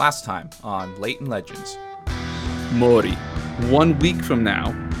Last time on Leighton Legends. Morty, 1 week from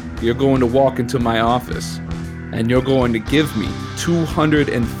now, you're going to walk into my office, and you're going to give me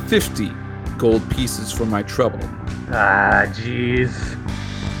 250 gold pieces for my trouble. Ah, jeez.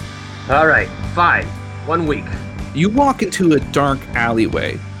 All right, fine. 1 week. You walk into a dark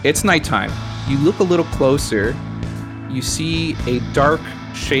alleyway. It's nighttime. You look a little closer. You see a dark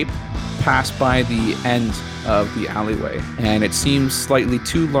shape pass by the end of the alleyway, and it seems slightly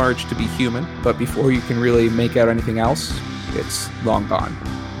too large to be human, but before you can really make out anything else, it's long gone.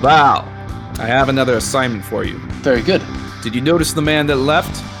 Val, I have another assignment for you. Very good. Did you notice the man that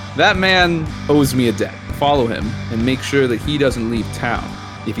left? That man owes me a debt. Follow him and make sure that he doesn't leave town.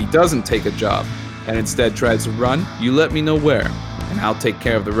 If he doesn't take a job and instead tries to run, you let me know where, and I'll take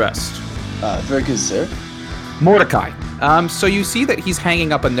care of the rest. Very good, sir. Mordecai. So you see that he's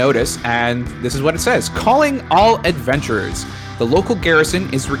hanging up a notice, and this is what it says. Calling all adventurers. The local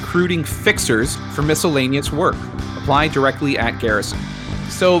garrison is recruiting fixers for miscellaneous work. Apply directly at garrison.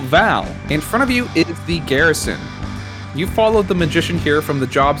 So Val, in front of you is the garrison. You followed the magician here from the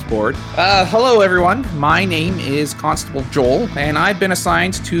jobs board. Hello everyone, my name is Constable Joel, and I've been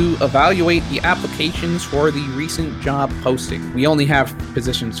assigned to evaluate the applications for the recent job posting. We only have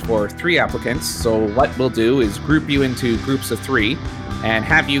positions for 3 applicants, so what we'll do is group you into groups of 3 and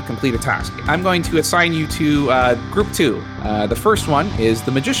have you complete a task. I'm going to assign you to group 2. The first one is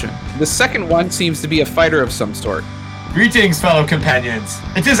the magician. The second one seems to be a fighter of some sort. Greetings, fellow companions.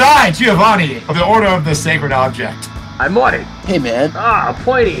 It is I, Giovanni, of the Order of the Sacred Object. I'm Morty. Hey, man.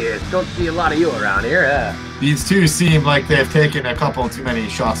 Pointy ears. Don't see a lot of you around here. These two seem like they've taken a couple too many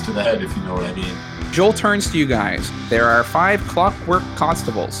shots to the head, if you know what I mean. Joel turns to you guys. There are 5 clockwork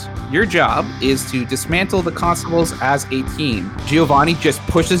constables. Your job is to dismantle the constables as a team. Giovanni just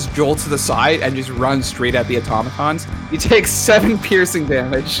pushes Joel to the side and just runs straight at the automatons. He takes 7 piercing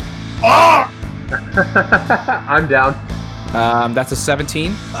damage. Oh! I'm down. That's a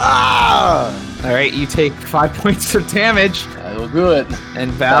 17. Ah! All right, you take 5 points of damage. I will do it.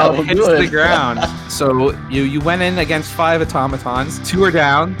 And Val That'll hits do the it. ground. So you went in against 5 automatons. 2 are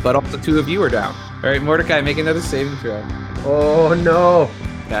down, but also 2 of you are down. All right, Mordecai, make another saving throw. Oh no.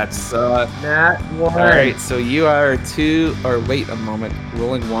 That's Nat 1. all right. So you are 2, or wait a moment,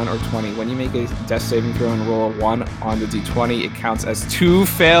 rolling 1 or 20. When you make a death saving throw and roll a 1 on the d20, it counts as 2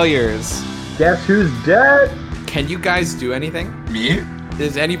 failures. Guess who's dead? Can you guys do anything? Me?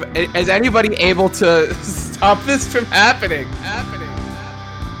 Is anybody able to stop this from happening?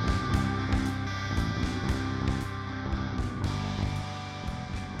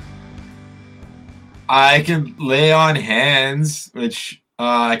 I can lay on hands, which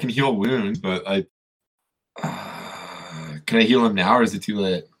I can heal wounds, but can I heal him now, or is it too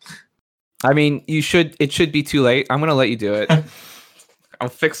late? I mean, it should be too late. I'm gonna let you do it. I'll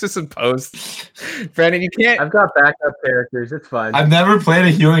fix this in post. Brandon, you can't. I've got backup characters. It's fine. I've never played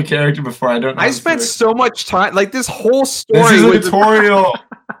a healing character before. I don't know. I spent so much time, like this whole This story. is a Was, tutorial.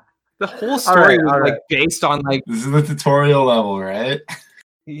 the whole story was all like right. based on like. This is the tutorial level, right?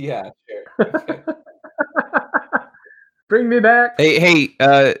 Yeah, sure. Okay. Bring me back. Hey,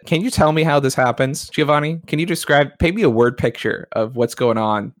 can you tell me how this happens, Giovanni? Can you paint me a word picture of what's going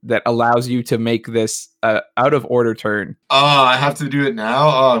on that allows you to make this out of order turn? Oh, I have to do it now?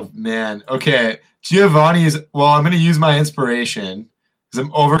 Oh, man. Okay. Giovanni is... Well, I'm going to use my inspiration because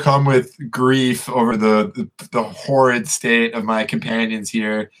I'm overcome with grief over the horrid state of my companions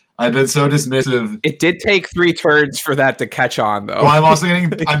here. I've been so dismissive. It did take 3 turns for that to catch on, though. Well,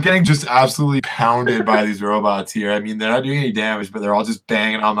 I'm getting just absolutely pounded by these robots here. I mean, they're not doing any damage, but they're all just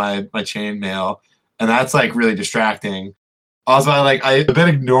banging on my chainmail, and that's like really distracting. Also, I've been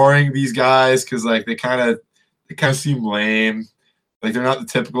ignoring these guys because like they kind of seem lame. Like they're not the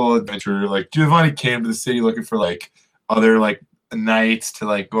typical adventurer. Like Giovanni came to the city looking for like other like knights to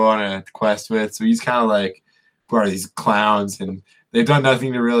like go on a quest with, so he's kind of like, who are these clowns? And they've done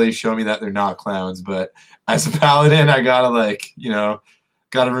nothing to really show me that they're not clowns, but as a paladin, I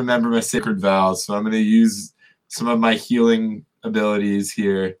gotta remember my sacred vows. So I'm gonna use some of my healing abilities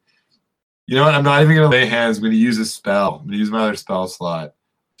here. You know what? I'm not even gonna lay hands. I'm gonna use a spell. I'm gonna use my other spell slot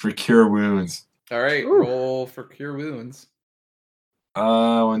for cure wounds. All right, Ooh. roll for cure wounds.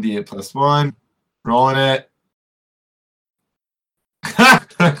 1d8 plus 1. Rolling it.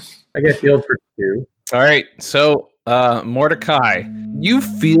 I get healed for 2. All right, so Mordecai, you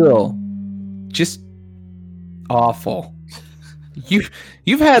feel just awful.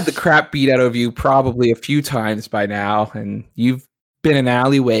 You've had the crap beat out of you probably a few times by now, and you've been in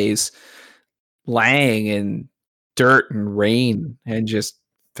alleyways laying in dirt and rain and just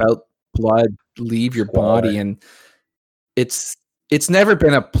felt blood leave your body, and it's It's never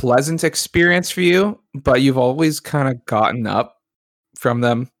been a pleasant experience for you, but you've always kind of gotten up from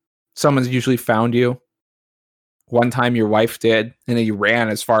them. Someone's usually found you. One time your wife did, and then you ran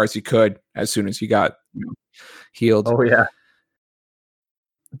as far as you could as soon as you got healed. Oh yeah.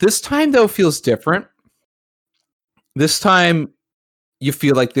 This time, though, feels different. This time, you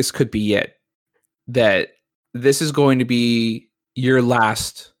feel like this could be it. That this is going to be your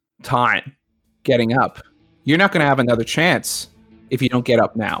last time getting up. You're not going to have another chance if you don't get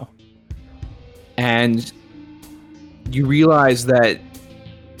up now. And you realize that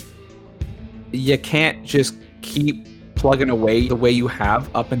you can't just keep plugging away the way you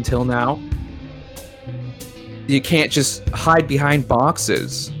have up until now. You can't just hide behind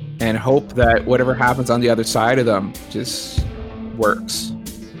boxes and hope that whatever happens on the other side of them just works.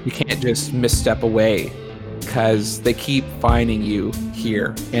 You can't just misstep away because they keep finding you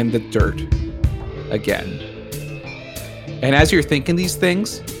here in the dirt again. And as you're thinking these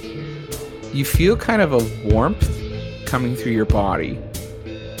things, you feel kind of a warmth coming through your body.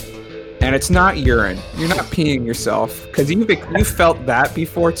 And it's not urine. You're not peeing yourself because you've felt that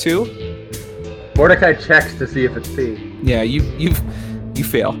before too. Mordecai checks to see if it's pee. Yeah, you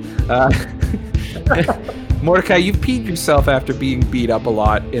fail. Mordecai, you've peed yourself after being beat up a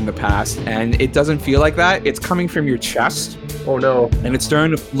lot in the past, and it doesn't feel like that. It's coming from your chest. Oh no. And it's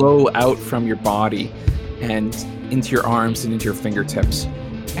starting to flow out from your body and into your arms and into your fingertips.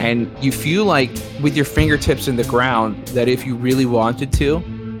 And you feel like with your fingertips in the ground that if you really wanted to,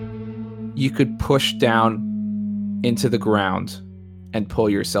 you could push down into the ground and pull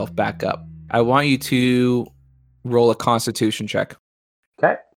yourself back up. I want you to roll a Constitution check.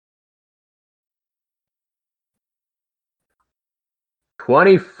 Okay.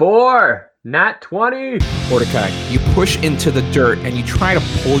 24! Nat 20! Mordecai, you push into the dirt and you try to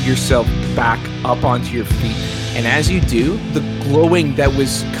pull yourself back up onto your feet. And as you do, the glowing that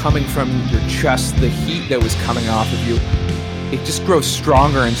was coming from your chest, the heat that was coming off of you, it just grows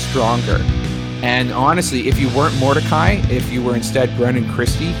stronger and stronger. And honestly, if you weren't Mordecai, if you were instead Brendan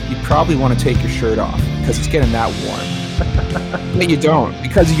Christie, you'd probably want to take your shirt off because it's getting that warm. But you don't,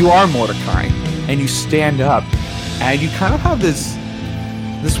 because you are Mordecai. And you stand up and you kind of have this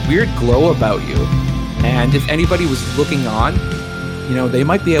weird glow about you. And if anybody was looking on, they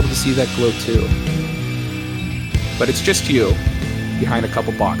might be able to see that glow too. But it's just you behind a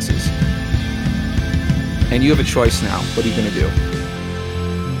couple boxes. And you have a choice now. What are you going to do?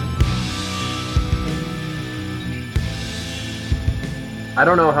 I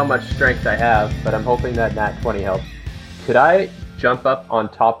don't know how much strength I have, but I'm hoping that Nat 20 helps. Could I jump up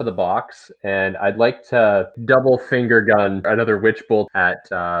on top of the box? And I'd like to double finger gun another witch bolt at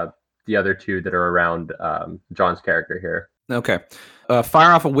the other two that are around John's character here. Okay.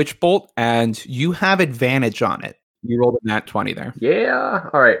 Fire off a witch bolt, and you have advantage on it. You rolled a nat 20 there. Yeah.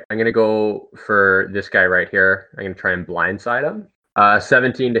 All right. I'm going to go for this guy right here. I'm going to try and blindside him.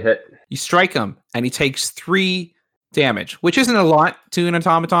 17 to hit. You strike him, and he takes 3 damage, which isn't a lot to an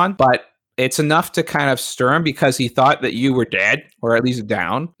automaton, but it's enough to kind of stir him because he thought that you were dead, or at least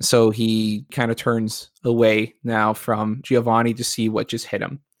down. So he kind of turns away now from Giovanni to see what just hit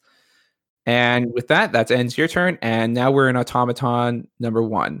him. And with that ends your turn. And now we're in automaton number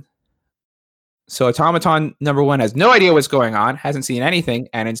 1. So automaton number 1 has no idea what's going on, hasn't seen anything,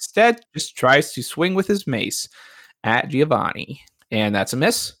 and instead just tries to swing with his mace at Giovanni. And that's a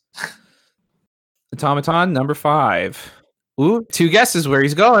miss. Automaton number 5. Ooh, 2 guesses where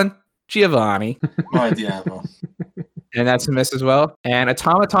he's going. Giovanni. No idea. Bro. And that's a miss as well. And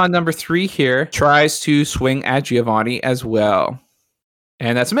automaton number 3 here tries to swing at Giovanni as well.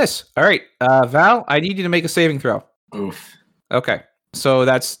 And that's a miss. All right. Val, I need you to make a saving throw. Oof. Okay. So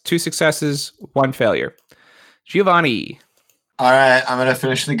that's 2 successes, 1 failure. Giovanni. All right. I'm going to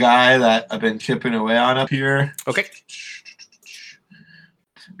finish the guy that I've been chipping away on up here. Okay.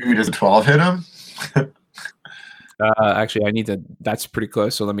 Ooh, does a 12 hit him? Actually, I need to. That's pretty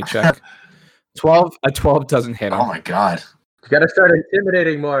close. So let me check. 12. A 12 doesn't hit him. Oh my god! You got to start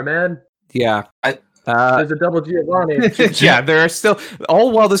intimidating more, man. Yeah. There's a double Giovanni. Yeah, there are still.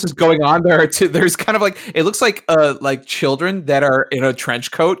 All while this is going on, there's kind of like it looks like children that are in a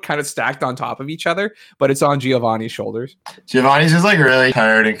trench coat, kind of stacked on top of each other, but it's on Giovanni's shoulders. Giovanni's just like really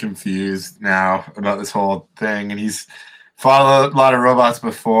tired and confused now about this whole thing, and he's fought a lot of robots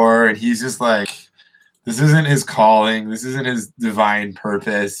before, and he's just like, this isn't his calling. This isn't his divine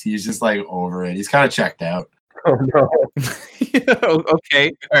purpose. He's just like over it. He's kind of checked out. Oh no.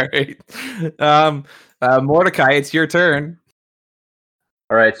 Okay. All right. Mordecai, it's your turn.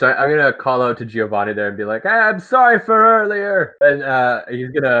 All right, so I'm gonna call out to Giovanni there and be like, "I'm sorry for earlier," and he's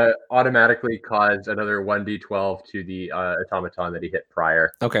gonna automatically cause another 1d12 to the automaton that he hit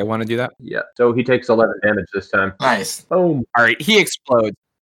prior. Okay, want to do that? Yeah, so he takes 11 damage this time. Nice. Boom. All right, he explodes.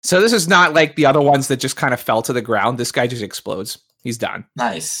 So this is not like the other ones that just kind of fell to the ground. This guy just explodes. He's done.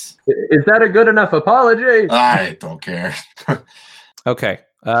 Nice. Is that a good enough apology? I don't care. Okay.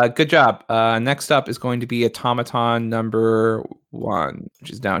 Good job. Next up is going to be automaton number 1,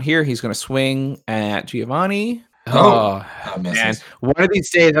 which is down here. He's going to swing at Giovanni. I Man, misses. one of these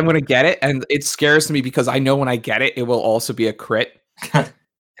days I'm going to get it, and it scares me because I know when I get it, it will also be a crit. And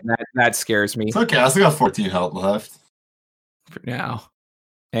that scares me It's okay. I still got 14 health left. for now.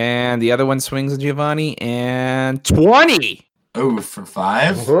 And the other one swings at Giovanni, and 20! Oh, for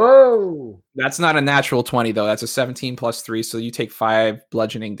 5? Whoa! That's not a natural 20, though. That's a 17 plus 3, so you take 5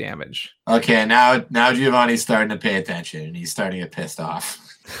 bludgeoning damage. Okay, now Giovanni's starting to pay attention and he's starting to get pissed off.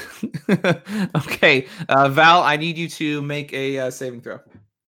 Okay, Val, I need you to make a saving throw.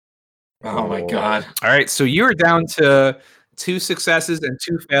 Oh my god. All right, so you are down to 2 successes and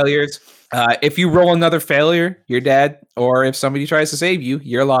 2 failures. If you roll another failure, you're dead. Or if somebody tries to save you,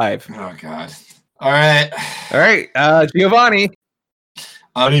 you're alive. Oh god. All right. All right, Giovanni.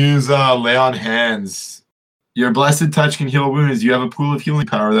 I'm gonna use Lay on Hands. Your blessed touch can heal wounds. You have a pool of healing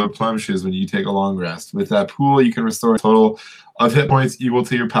power that replenishes when you take a long rest. With that pool, you can restore a total of hit points equal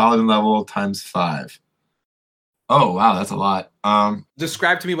to your paladin level times 5. Oh wow, that's a lot.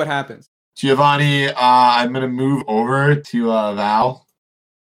 Describe to me what happens. Giovanni, I'm gonna move over to Val.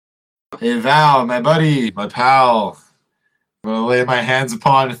 Hey Val, my buddy, my pal. I'm gonna lay my hands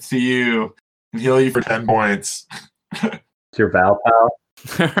upon to you and heal you for 10 points. It's your Val pal.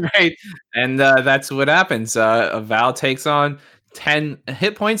 All right, and that's what happens. Val takes on 10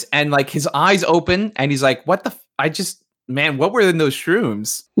 hit points, and like his eyes open, and he's like, "What the? Man, what were in those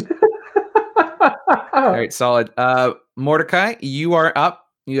shrooms?" All right, solid. Mordecai, you are up.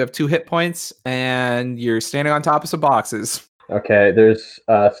 You have 2 hit points, and you're standing on top of some boxes. Okay, there's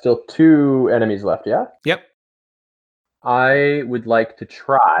still 2 enemies left, yeah? Yep. I would like to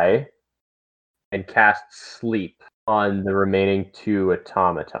try and cast Sleep on the remaining 2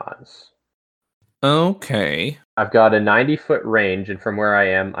 automatons. Okay. I've got a 90-foot range, and from where I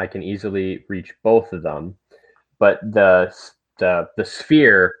am, I can easily reach both of them. But the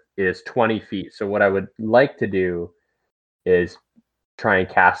sphere is 20 feet. So what I would like to do is try and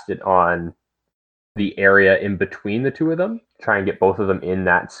cast it on the area in between the 2 of them. Try and get both of them in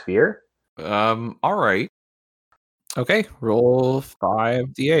that sphere. All right. Okay. Roll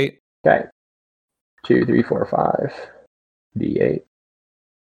 5d8. Okay. 2, 3, 4, 5. D8.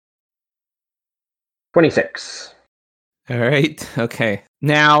 26. All right. Okay.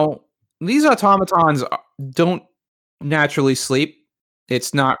 Now, these automatons don't naturally sleep.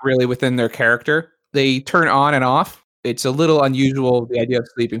 It's not really within their character. They turn on and off. It's a little unusual, the idea of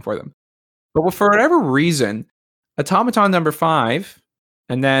sleeping for them. But for whatever reason, automaton number 5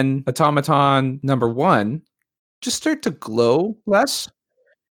 and then automaton number 1 just start to glow less.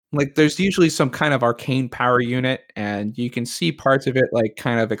 Like there's usually some kind of arcane power unit, and you can see parts of it like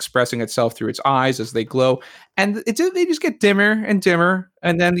kind of expressing itself through its eyes as they glow. And they just get dimmer and dimmer,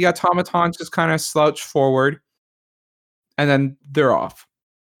 and then the automatons just kind of slouch forward, and then they're off.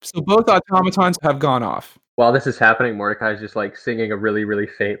 So both automatons have gone off. While this is happening, Mordecai's just like singing a really, really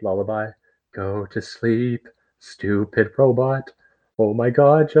faint lullaby. Go to sleep, stupid robot. Oh my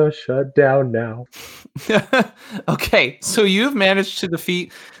god, just shut down now. Okay, so you've managed to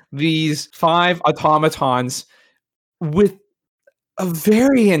defeat these 5 automatons with a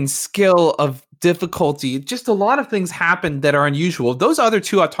varying skill of difficulty. Just a lot of things happen that are unusual. Those other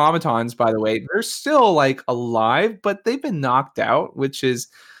 2 automatons, by the way, they're still like alive, but they've been knocked out, which is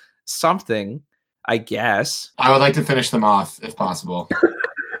something, I guess. I would like to finish them off if possible.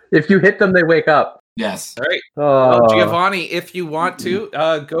 If you hit them, they wake up. Yes. All right. Oh, Well, Giovanni, if you want to,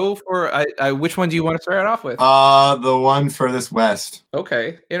 go for which one do you want to start off with? The one furthest west.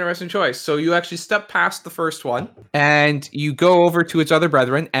 Okay, interesting choice. So you actually step past the first one, and you go over to its other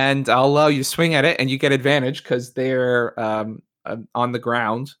brethren, and I'll allow you to swing at it, and you get advantage because they're on the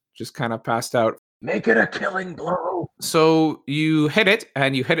ground, just kind of passed out. make it a killing blow. So you hit it,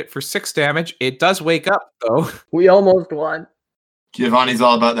 and you hit it for 6 damage. It does wake up, though. We almost won. Giovanni's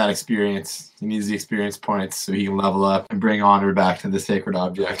all about that experience. He needs the experience points so he can level up and bring honor back to the sacred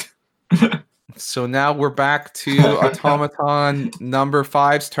object. So now we're back to automaton number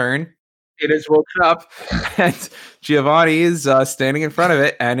 5's turn. It is woken up, and Giovanni is standing in front of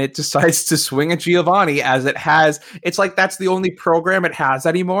it, and it decides to swing at Giovanni as it has. It's like that's the only program it has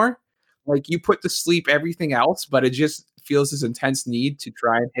anymore. Like you put to sleep everything else, but it just feels this intense need to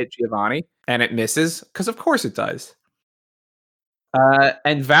try and hit Giovanni, and it misses, because of course it does.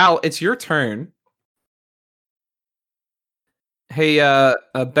 And Val, it's your turn. Hey,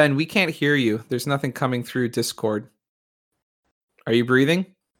 Ben, we can't hear you. There's nothing coming through Discord. Are you breathing?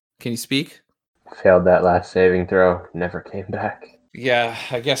 Can you speak? Failed that last saving throw. Never came back. Yeah,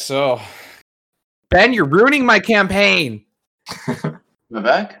 I guess so. Ben, you're ruining my campaign. Am I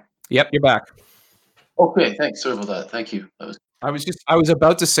back? Yep, you're back. Okay, thanks. Sorry about that. Thank you. That was I was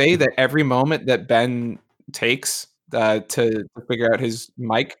about to say that every moment that Ben takes to figure out his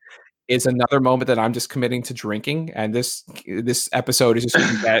mic is another moment that I'm just committing to drinking, and this episode is just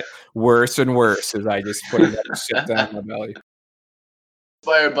going to get worse and worse as I just put another sip down my belly.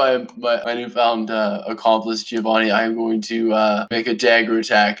 inspired by my newfound accomplice Giovanni. I'm going to make a dagger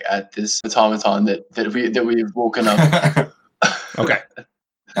attack at this automaton that we've woken up. Okay.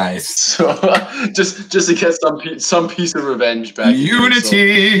 Nice. So just to get some piece of revenge back.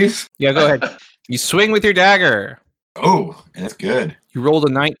 Unity. Yeah, go ahead. You swing with your dagger. Oh, that's good. You rolled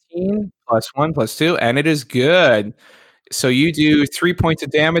a 19 plus 1 plus 2, and it is good. So you do 3 points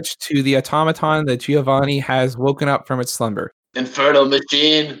of damage to the automaton that Giovanni has woken up from its slumber. Infernal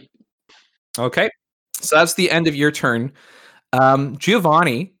machine. Okay. So that's the end of your turn.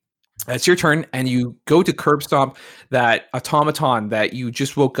 Giovanni, that's your turn, and you go to curb stomp that automaton that you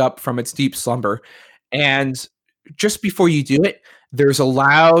just woke up from its deep slumber. And just before you do it, there's a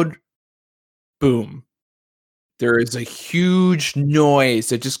loud boom. There is a huge noise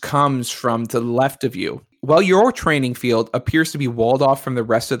that just comes from the left of you. While your training field appears to be walled off from the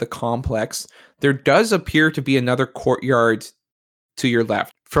rest of the complex, there does appear to be another courtyard to your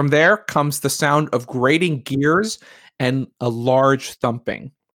left. From there comes the sound of grating gears and a large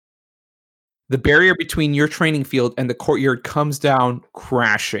thumping. The barrier between your training field and the courtyard comes down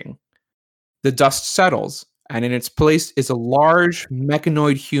crashing. The dust settles, and in its place is a large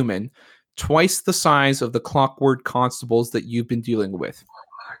mechanoid human, twice the size of the clockwork constables that you've been dealing with.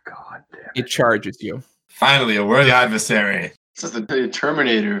 Oh, God damn It charges you. Finally, a worthy adversary. This is the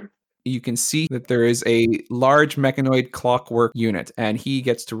Terminator. You can see that there is a large mechanoid clockwork unit, and he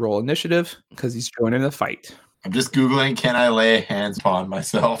gets to roll initiative because he's joining the fight. I'm just Googling, can I lay hands upon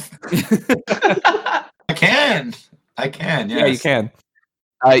myself? I can, yes. Yeah, you can.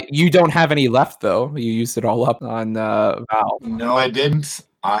 You don't have any left, though. You used it all up on Val. No, I didn't.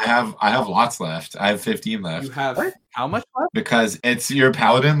 I have lots left. I have 15 left. You have how much left? Because it's your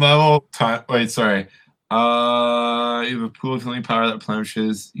paladin level. Wait, sorry. You have a pool of healing power that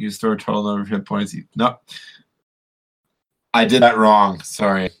replenishes. You store a total number of hit points. No, I did that wrong.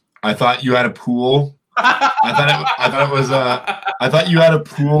 Sorry. I thought you had a pool. I thought you had a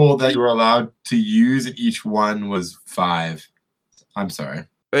pool that you were allowed to use, and each one was 5. I'm sorry.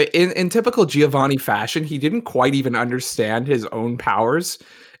 In typical Giovanni fashion, he didn't quite even understand his own powers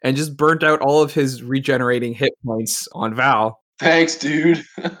and just burnt out all of his regenerating hit points on Val. Thanks, dude.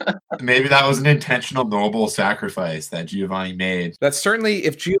 Maybe that was an intentional noble sacrifice that Giovanni made. That's certainly,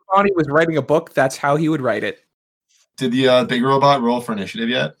 if Giovanni was writing a book, that's how he would write it. Did the big robot roll for initiative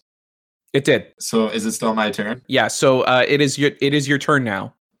yet? It did. So is it still my turn? Yeah, so it is your turn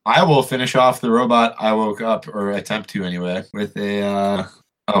now. I will finish off the robot I woke up, or attempt to anyway, with a...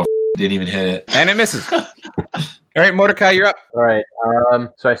 didn't even hit it. And it misses. All right, Mordecai, you're up. All right.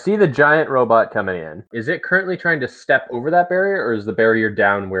 So I see the giant robot coming in. Is it currently trying to step over that barrier, or is the barrier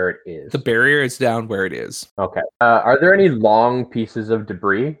down where it is? The barrier is down where it is. Okay. Are there any long pieces of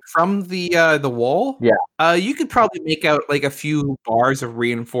debris from the wall? Yeah. You could probably make out like a few bars of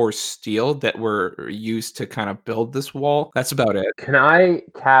reinforced steel that were used to kind of build this wall. That's about it. Can I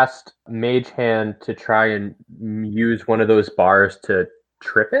cast Mage Hand to try and use one of those bars to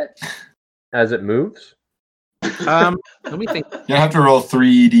trip it as it moves? Let me think. You have to roll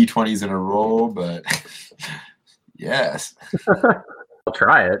 3 d20s in a row, but yes. I'll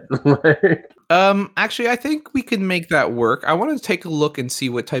try it. Actually, I think we could make that work. I want to take a look and see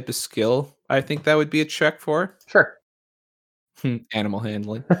what type of skill I think that would be a check for. Sure. Animal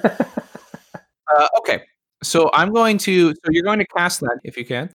handling. Okay. So you're going to cast that if you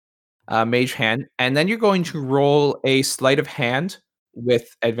can, Mage Hand, and then you're going to roll a sleight of hand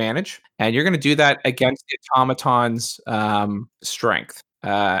with advantage, and you're going to do that against the automaton's strength.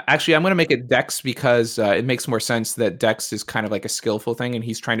 Actually, I'm going to make it Dex because it makes more sense that Dex is kind of like a skillful thing, and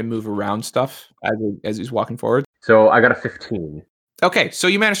he's trying to move around stuff as he's walking forward. So I got a 15. Okay, so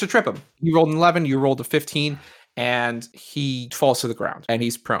you managed to trip him. You rolled an 11, you rolled a 15, and he falls to the ground, and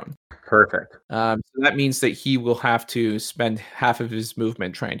he's prone. Perfect. So that means that he will have to spend half of his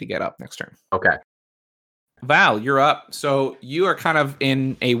movement trying to get up next turn. Okay. Val, you're up. So you are kind of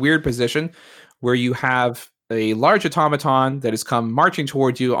in a weird position where you have a large automaton that has come marching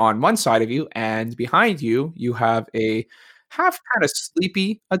towards you on one side of you, and behind you, you have a half kind of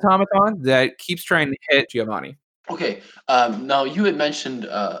sleepy automaton that keeps trying to hit Giovanni. Okay. Now you had mentioned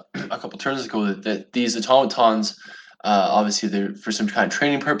a couple turns ago that these automatons, obviously they're for some kind of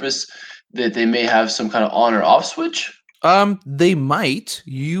training purpose, that they may have some kind of on or off switch. They might.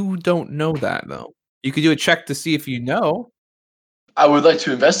 You don't know that though. You could do a check to see if you know. I would like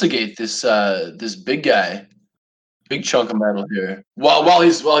to investigate this this big guy, big chunk of metal here, while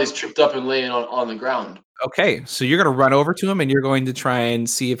he's tripped up and laying on the ground. Okay, so you're gonna run over to him and you're going to try and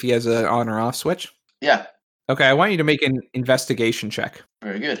see if he has an on or off switch. Yeah. Okay, I want you to make an investigation check.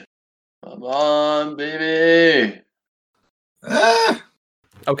 Very good. Come on, baby.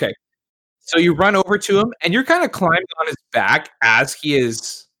 Okay, so you run over to him and you're kind of climbing on his back as he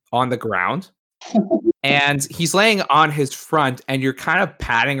is on the ground. And he's laying on his front, and you're kind of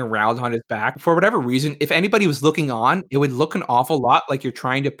patting around on his back. For whatever reason, if anybody was looking on, it would look an awful lot like you're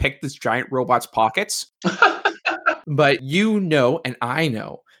trying to pick this giant robot's pockets. But you know, and I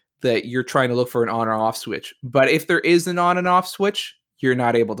know, that you're trying to look for an on or off switch. But if there is an on and off switch, you're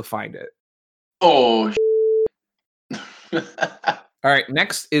not able to find it. Oh. All right,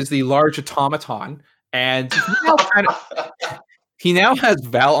 next is the large automaton, and he now has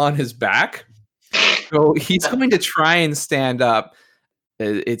Val on his back. So he's going to try and stand up.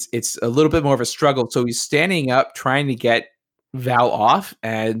 It's a little bit more of a struggle. So he's standing up, trying to get Val off.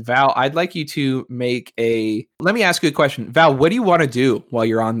 And Val, I'd like you to make a... Let me ask you a question. Val, what do you want to do while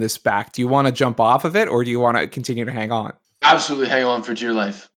you're on this back? Do you want to jump off of it, or do you want to continue to hang on? Absolutely hang on for dear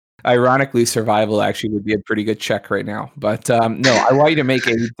life. Ironically, survival actually would be a pretty good check right now. But no, I want you to make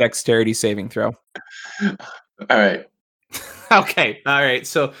a dexterity saving throw. All right. Okay, all right.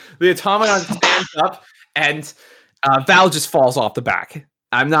 So the automaton stands up, and Val just falls off the back.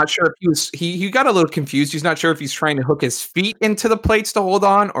 I'm not sure if he got a little confused. He's not sure if he's trying to hook his feet into the plates to hold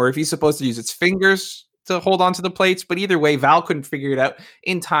on, or if he's supposed to use his fingers to hold on to the plates. But either way, Val couldn't figure it out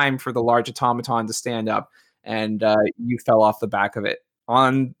in time for the large automaton to stand up, and you fell off the back of it.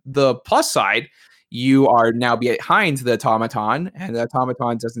 On the plus side, you are now behind the automaton, and the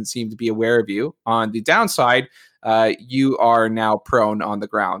automaton doesn't seem to be aware of you. On the downside, you are now prone on the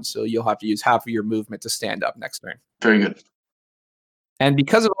ground, so you'll have to use half of your movement to stand up next turn. Very good. And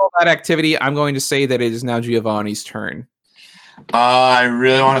because of all that activity, I'm going to say that it is now Giovanni's turn. I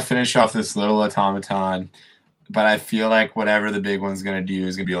really want to finish off this little automaton, but I feel like whatever the big one's going to do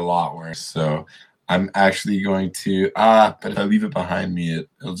is going to be a lot worse. So I'm actually going to... but if I leave it behind me,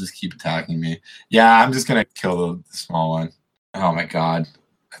 it'll just keep attacking me. Yeah, I'm just going to kill the small one. Oh, my God.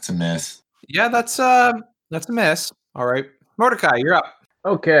 That's a miss. Yeah, that's a miss. All right. Mordecai, you're up.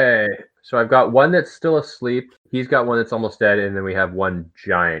 Okay, so I've got one that's still asleep. He's got one that's almost dead, and then we have one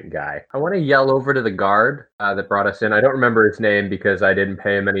giant guy. I want to yell over to the guard that brought us in. I don't remember his name because I didn't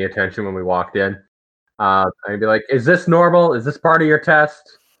pay him any attention when we walked in. I'd be like, "Is this normal? Is this part of your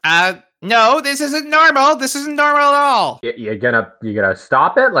test?" No, this isn't normal. This isn't normal at all. You gonna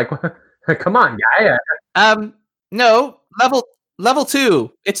stop it? Like, come on, guy. No, level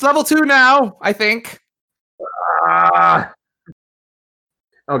 2. It's level 2 now, I think.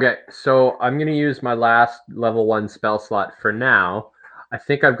 Okay, so I'm going to use my last level 1 spell slot for now. I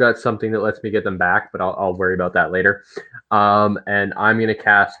think I've got something that lets me get them back, but I'll worry about that later. And I'm going to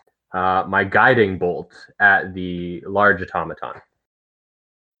cast my Guiding Bolt at the large automaton.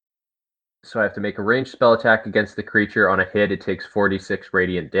 So I have to make a ranged spell attack against the creature. On a hit, it takes 46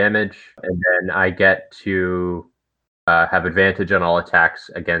 radiant damage. And then I get to have advantage on all attacks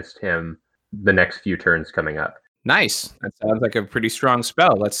against him the next few turns coming up. Nice. That sounds like a pretty strong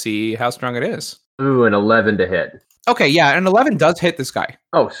spell. Let's see how strong it is. Ooh, an 11 to hit. Okay, yeah, an 11 does hit this guy.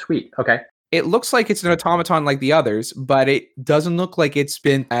 Oh, sweet. Okay. It looks like it's an automaton like the others, but it doesn't look like it's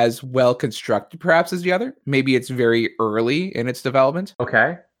been as well constructed perhaps as the other. Maybe it's very early in its development.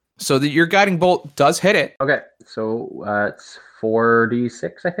 Okay. So your Guiding Bolt does hit it. Okay, so it's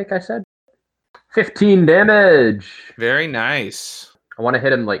 4d6, I think I said. 15 damage. Very nice. I want to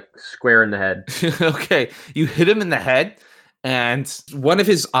hit him like square in the head. Okay, you hit him in the head, and one of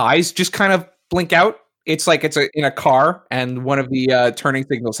his eyes just kind of blink out. It's like it's in a car, and one of the turning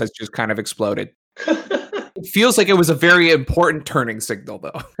signals has just kind of exploded. It feels like it was a very important turning signal,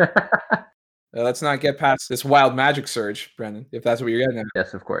 though. Let's not get past this wild magic surge, Brendan, if that's what you're getting at.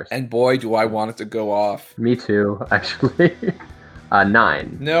 Yes, of course. And boy, do I want it to go off. Me too, actually.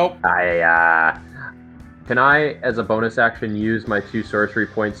 9. Nope. Can I, as a bonus action, use my 2 sorcery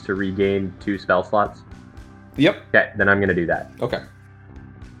points to regain 2 spell slots? Yep. Okay, then I'm going to do that. Okay.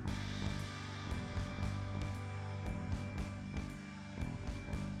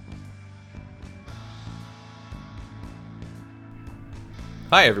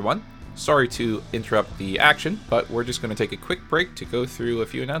 Hi everyone. Sorry to interrupt the action, but we're just going to take a quick break to go through a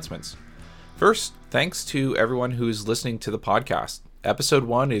few announcements. First, thanks to everyone who's listening to the podcast. Episode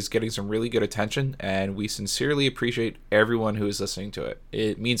 1 is getting some really good attention, and we sincerely appreciate everyone who is listening to it.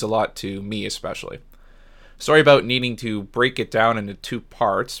 It means a lot to me especially. Sorry about needing to break it down into 2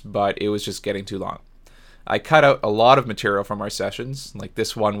 parts, but it was just getting too long. I cut out a lot of material from our sessions. Like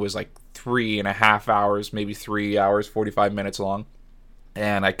this one was like 3.5 hours, maybe 3 hours, 45 minutes long.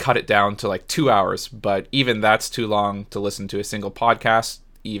 And I cut it down to like 2 hours, but even that's too long to listen to a single podcast,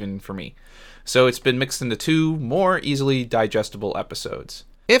 even for me. So it's been mixed into 2 more easily digestible episodes.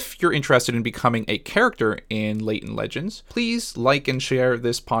 If you're interested in becoming a character in Layton Legends, please like and share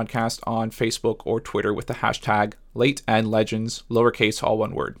this podcast on Facebook or Twitter with the hashtag LateandLegends, lowercase, all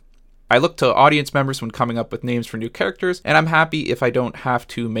one word. I look to audience members when coming up with names for new characters, and I'm happy if I don't have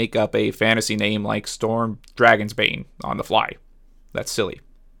to make up a fantasy name like Storm Dragonsbane on the fly. That's silly.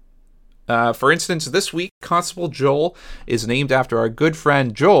 For instance, this week, Constable Joel is named after our good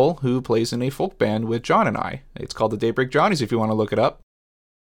friend Joel, who plays in a folk band with John and I. It's called the Daybreak Johnnies if you want to look it up.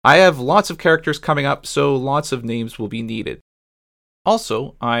 I have lots of characters coming up, so lots of names will be needed.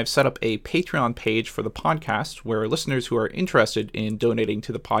 Also, I've set up a Patreon page for the podcast where listeners who are interested in donating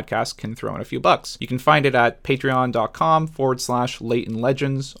to the podcast can throw in a few bucks. You can find it at patreon.com/Layton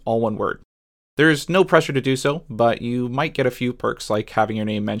Legends, all one word. There's no pressure to do so, but you might get a few perks like having your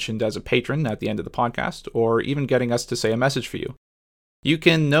name mentioned as a patron at the end of the podcast, or even getting us to say a message for you. You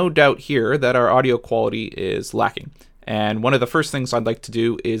can no doubt hear that our audio quality is lacking, and one of the first things I'd like to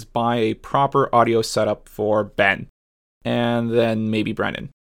do is buy a proper audio setup for Ben, and then maybe Brendan.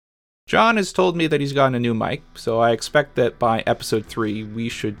 John has told me that he's gotten a new mic, so I expect that by episode 3 we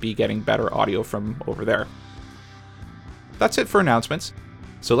should be getting better audio from over there. That's it for announcements.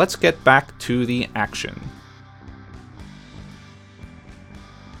 So let's get back to the action.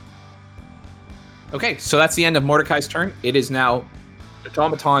 Okay, so that's the end of Mordecai's turn. It is now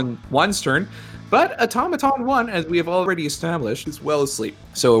Automaton 1's turn, but Automaton 1, as we have already established, is well asleep.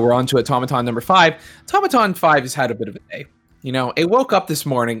 So we're on to Automaton number 5. Automaton 5 has had a bit of a day. You know, it woke up this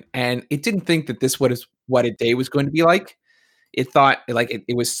morning and it didn't think that this was what a day was going to be like. It thought like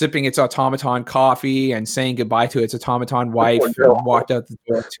it was sipping its automaton coffee and saying goodbye to its automaton wife and walked out the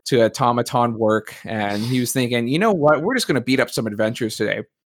door to automaton work. And he was thinking, you know what? We're just going to beat up some adventurers today.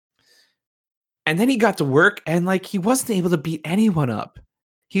 And then he got to work and like he wasn't able to beat anyone up.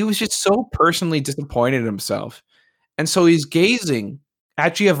 He was just so personally disappointed in himself. And so he's gazing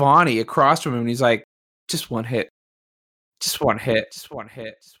at Giovanni across from him and he's like, just one hit. Just one hit. Just one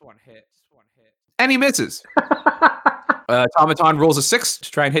hit. Just one hit. Just one hit. And he misses. Automaton rolls a 6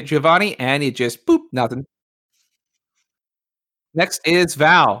 to try and hit Giovanni, and it just, boop, nothing. Next is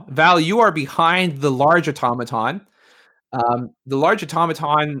Val. Val, you are behind the large automaton. The large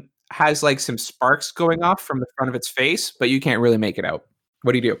automaton has like some sparks going off from the front of its face, but you can't really make it out.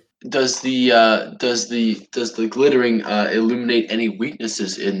 What do you do? Does the glittering illuminate any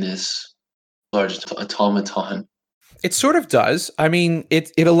weaknesses in this large automaton? It sort of does. I mean,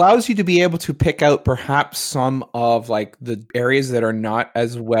 it allows you to be able to pick out perhaps some of like the areas that are not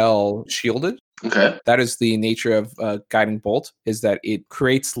as well shielded. Okay. That is the nature of guiding bolt, is that it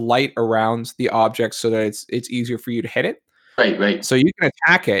creates light around the object so that it's easier for you to hit it. Right. So you can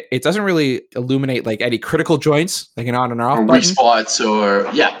attack it. It doesn't really illuminate like any critical joints, like an on and off or button. Spots or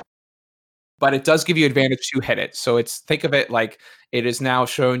yeah. But it does give you advantage to hit it. So think of it like it is now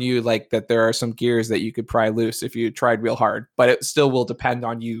showing you like that there are some gears that you could pry loose if you tried real hard, but it still will depend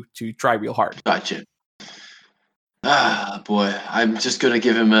on you to try real hard. Gotcha. Ah, boy, I'm just gonna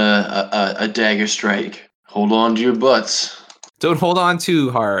give him a dagger strike. Hold on to your butts. Don't hold on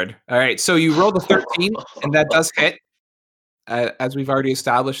too hard. All right, so you rolled a 13, and that does hit. As we've already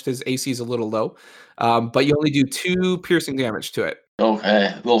established, his AC is a little low, but you only do 2 piercing damage to it. Okay,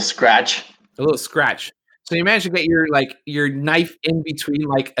 a little scratch. A little scratch. So you manage to get your knife in between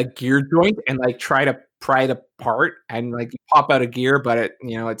like a gear joint and like try to pry it apart and like you pop out a gear, but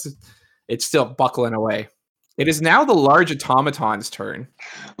it's still buckling away. It is now the large automaton's turn.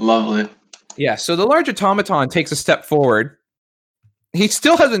 Lovely. Yeah, so the large automaton takes a step forward. He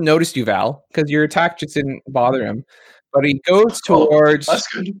still hasn't noticed you, Val, because your attack just didn't bother him. But he goes towards. That's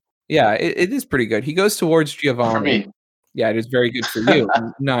good. Yeah, it is pretty good. He goes towards Giovanni. For me. Yeah, it is very good for you,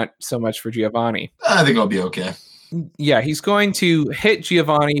 not so much for Giovanni. I think I'll be okay. Yeah, he's going to hit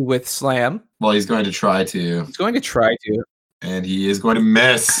Giovanni with Slam. Well, he's going to try to. He's going to try to. And he is going to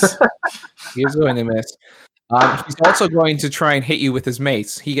miss. He is going to miss. He's also going to try and hit you with his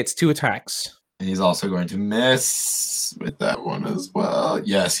mace. He gets 2 attacks. And he's also going to miss with that one as well.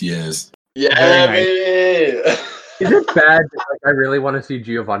 Yes, he is. Yeah, Very nice. baby. Is it bad? Like, I really want to see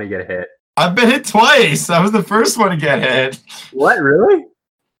Giovanni get hit. I've been hit twice. I was the first one to get hit. What, really?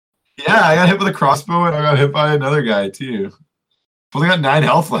 Yeah, I got hit with a crossbow and I got hit by another guy too. Only got 9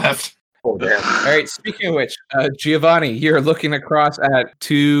 health left. Oh, damn. All right. Speaking of which, Giovanni, you're looking across at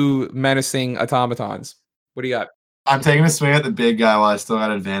 2 menacing automatons. What do you got? I'm taking a swing at the big guy while I still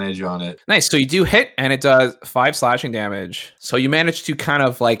got advantage on it. Nice. So you do hit, and it does 5 slashing damage. So you manage to kind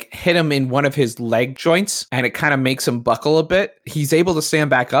of like hit him in one of his leg joints, and it kind of makes him buckle a bit. He's able to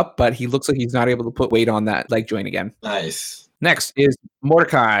stand back up, but he looks like he's not able to put weight on that leg joint again. Nice. Next is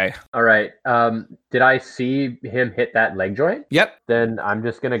Mordecai. All right. Did I see him hit that leg joint? Yep. Then I'm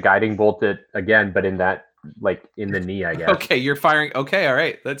just gonna guiding bolt it again, but in that, like, in the knee, I guess. Okay, you're firing. Okay, all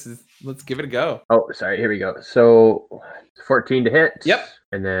right. Let's give it a go. Oh, sorry. Here we go. So 14 to hit. Yep.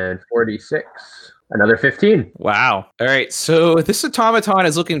 And then 46. Another 15. Wow. All right. So this automaton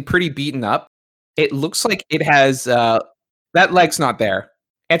is looking pretty beaten up. It looks like it has that leg's not there.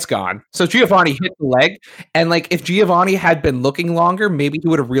 It's gone. So Giovanni hit the leg, and like if Giovanni had been looking longer, maybe he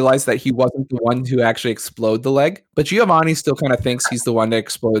would have realized that he wasn't the one to actually explode the leg. But Giovanni still kind of thinks he's the one to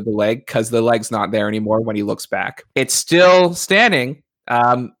explode the leg because the leg's not there anymore when he looks back. It's still standing.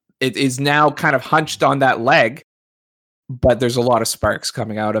 It is now kind of hunched on that leg, but there's a lot of sparks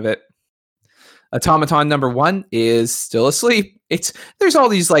coming out of it. Automaton number 1 is still asleep. There's all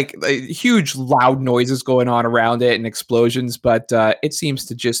these like huge loud noises going on around it and explosions, but it seems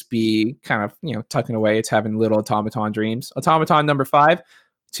to just be kind of, tucking away. It's having little automaton dreams. Automaton number 5,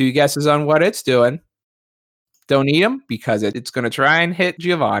 2 guesses on what it's doing. Don't eat him because it's going to try and hit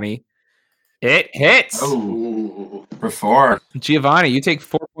Giovanni. It hits. Oh, for 4. Giovanni, you take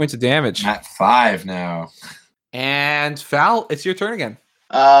 4 points of damage. At 5 now. And Val, it's your turn again.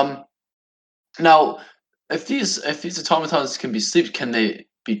 Now, if these automatons can be sleeped, can they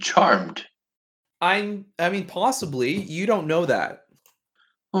be charmed? I mean, possibly. You don't know that.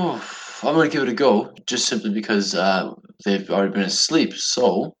 Oh, I'm gonna give it a go, just simply because they've already been asleep.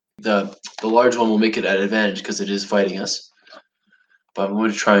 So the large one will make it at advantage because it is fighting us. But I'm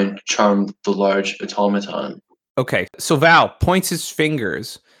going to try and charm the large automaton. Okay, so Val points his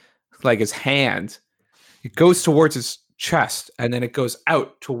fingers, like his hand. It goes towards his chest, and then it goes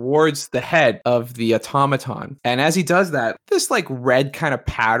out towards the head of the automaton. And as he does that, this like red kind of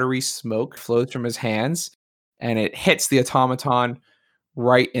powdery smoke flows from his hands, and it hits the automaton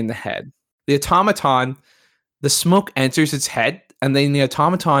right in the head. The automaton, the smoke enters its head, and then the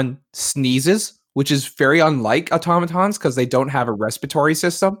automaton sneezes, which is very unlike automatons because they don't have a respiratory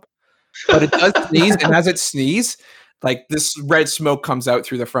system. But it does sneeze, and as it sneezes, like this red smoke comes out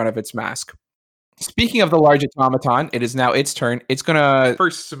through the front of its mask. Speaking of the large automaton, it is now its turn. It's going to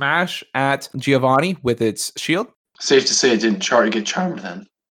first smash at Giovanni with its shield. Safe to say it didn't get charmed then.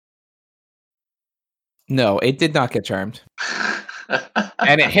 No, it did not get charmed.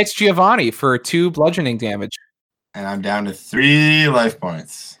 And it hits Giovanni for 2 bludgeoning damage. And I'm down to 3 life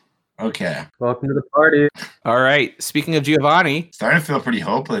points. Okay. Welcome to the party. All right. Speaking of Giovanni. Starting to feel pretty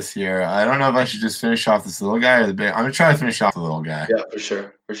hopeless here. I don't know if I should just finish off this little guy or the big. I'm going to try to finish off the little guy. Yeah, for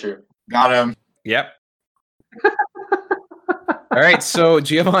sure. For sure. Got him. Yep. All right, so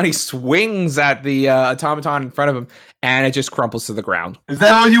Giovanni swings at the automaton in front of him, and it just crumples to the ground. Is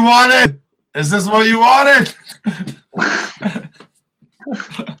that what you wanted? Is this what you wanted?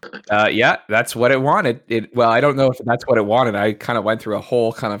 Yeah, that's what it wanted. Well, I don't know if that's what it wanted. I kind of went through a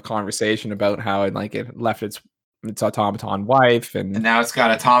whole kind of conversation about how it left its automaton wife, and now it's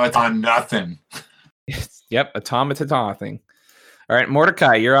got automaton nothing. Yep, automaton thing. All right,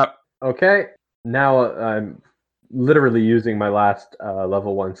 Mordecai, you're up. Okay. Now I'm literally using my last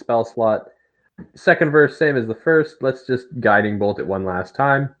level 1 spell slot. Second verse, same as the first. Let's just guiding bolt it one last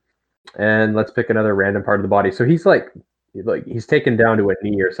time. And let's pick another random part of the body. So he's like he's taken down to a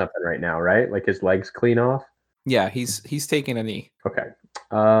knee or something right now, right? Like his legs clean off? Yeah, he's taking a knee. Okay.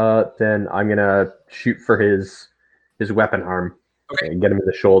 Then I'm going to shoot for his weapon arm. Okay. And get him in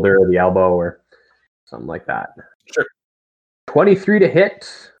the shoulder or the elbow or something like that. Sure. 23 to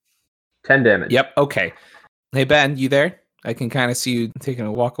hit. 10 damage. Yep. Okay. Hey, Ben, you there? I can kind of see you taking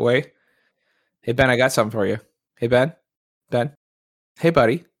a walk away. Hey, Ben, I got something for you. Hey, Ben. Ben. Hey,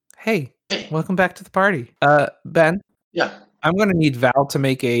 buddy. Hey, welcome back to the party. Ben. Yeah. I'm going to need Val to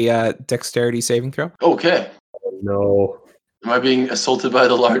make a dexterity saving throw. Okay. Oh, no. Am I being assaulted by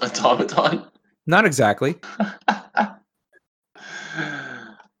the large automaton? Not exactly.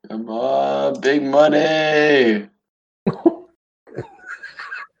 Come on, big money.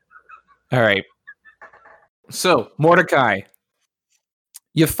 All right. So, Mordecai,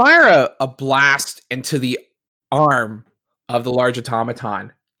 you fire a blast into the arm of the large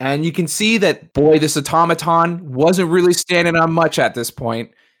automaton, And you can see that, boy, this automaton wasn't really standing on much at this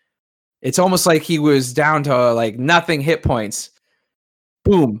point. It's almost like he was down to like nothing hit points.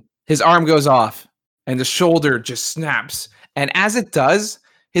 Boom, his arm goes off and the shoulder just snaps. And as it does,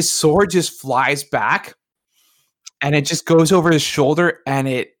 his sword just flies back and it just goes over his shoulder and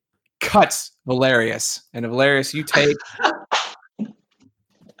it cuts Valerius. And Valerius, you take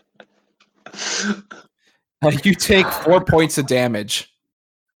you take 4 points of damage.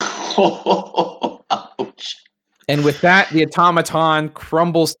 Ouch. And with that, the automaton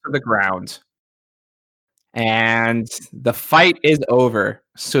crumbles to the ground. And the fight is over.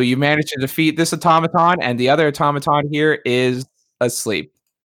 So you manage to defeat this automaton, and the other automaton here is asleep.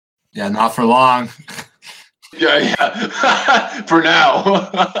 Yeah, not for long. Yeah. For now.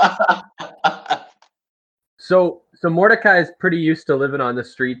 So Mordecai is pretty used to living on the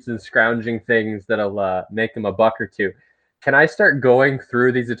streets and scrounging things that'll make him a buck or two. Can I start going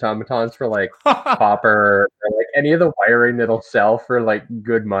through these automatons for like copper or like any of the wiring that'll sell for like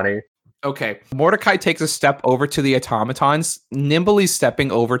good money? Okay. Mordecai takes a step over to the automatons, nimbly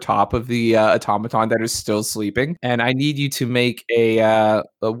stepping over top of the automaton that is still sleeping. And I need you to make a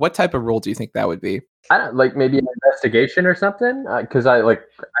what type of roll do you think that would be? I don't like maybe an investigation or something because I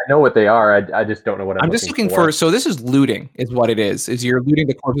know what they are. I just don't know what I'm just looking for. So this is looting, is what it is. Is you're looting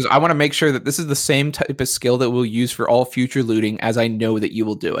the corpses. I want to make sure that this is the same type of skill that we'll use for all future looting, as I know that you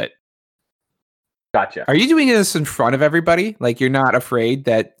will do it. Gotcha. Are you doing this in front of everybody? Like you're not afraid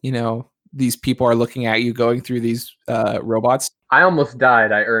that these people are looking at you going through these robots? I almost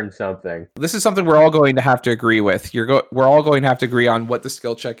died. I earned something. This is something we're all going to have to agree with. We're all going to have to agree on what the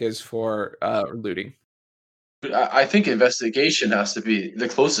skill check is for looting. I think investigation has to be the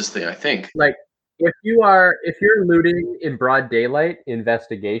closest thing, I think. Like if you're looting in broad daylight,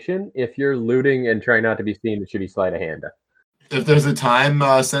 investigation. If you're looting and trying not to be seen, it should be sleight of hand. If there's a time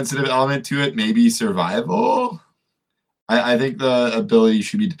sensitive element to it, maybe survival. I think the ability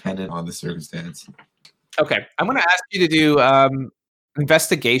should be dependent on the circumstance. Okay, I'm going to ask you to do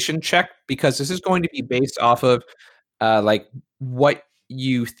investigation check, because this is going to be based off of like what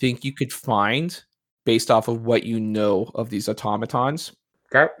you think you could find based off of what you know of these automatons.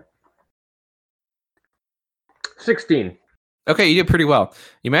 Okay. 16. Okay, you did pretty well.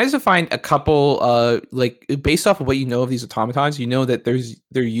 You managed to find a couple, like based off of what you know of these automatons, you know that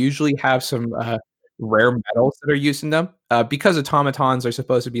they usually have some rare metals that are used in them. Because automatons are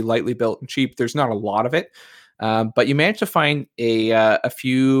supposed to be lightly built and cheap, there's not a lot of it. But you managed to find a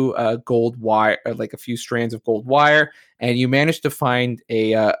few gold wire, like a few strands of gold wire, and you managed to find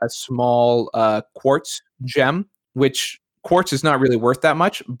a small quartz gem, which quartz is not really worth that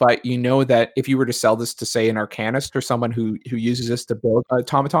much, but you know that if you were to sell this to, say, an arcanist or someone who uses this to build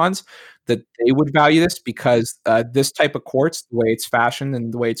automatons, that they would value this, because this type of quartz, the way it's fashioned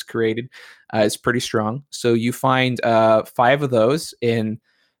and the way it's created, is pretty strong. So you find 5 of those in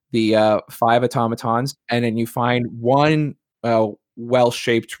the 5 automatons, and then you find one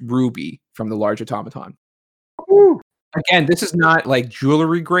well-shaped ruby from the large automaton. Woo! Again, this is not like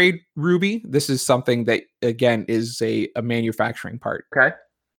jewelry grade ruby. This is something that, again, is a manufacturing part. Okay,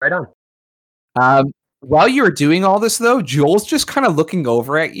 right on. While you were doing all this, though, Joel's just kind of looking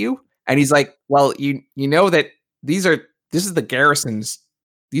over at you, and he's like, "Well, you know that these are the garrison's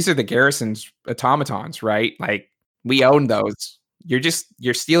automatons, right? Like, we own those.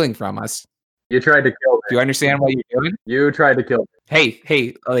 You're stealing from us. You tried to kill me. Do you understand what you're doing? You tried to kill me.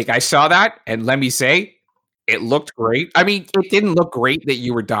 Hey, like, I saw that, and let me say, it looked great. I mean, it didn't look great that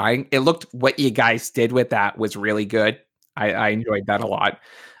you were dying. It looked, what you guys did with that was really good. I enjoyed that a lot.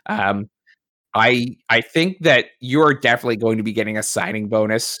 I think that you're definitely going to be getting a signing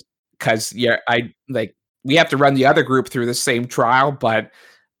bonus, because we have to run the other group through the same trial, but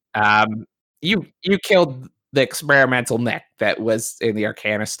you killed the experimental mech that was in the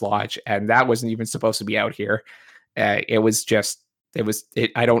Arcanist Lodge, and that wasn't even supposed to be out here. We're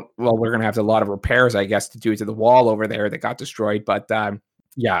gonna have a lot of repairs, I guess, to do to the wall over there that got destroyed. But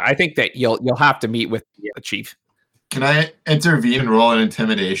yeah, I think that you'll have to meet with the chief. Can I intervene and roll an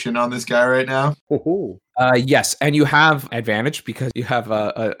intimidation on this guy right now? Yes, and you have advantage because you have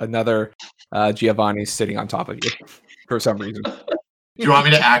another Giovanni sitting on top of you for some reason. Do you want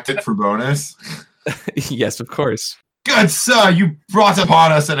me to act it for bonus? Yes, of course. Good sir, you brought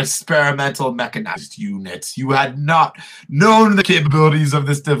upon us an experimental mechanized unit. You had not known the capabilities of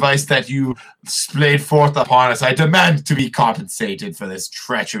this device that you displayed forth upon us. I demand to be compensated for this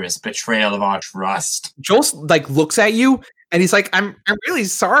treacherous betrayal of our trust. Joel looks at you And he's like, I'm really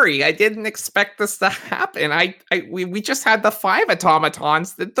sorry. I didn't expect this to happen. We just had the 5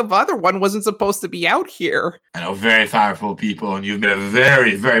 automatons. The other one wasn't supposed to be out here. I know very powerful people, and you've been a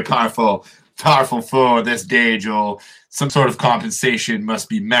very, very powerful foe this day, Joel. Some sort of compensation must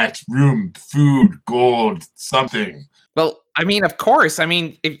be met. Room, food, gold, something. Well, I mean, of course. I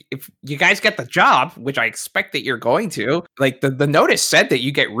mean, if you guys get the job, which I expect that you're going to, like the notice said that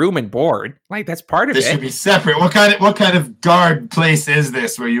you get room and board. Like that's part of This it. should be separate. What kind of guard place is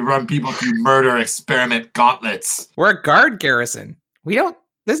this where you run people through murder experiment gauntlets? We're a guard garrison. We don't.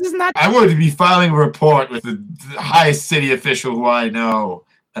 This is not. I would be filing a report with the highest city official who I know,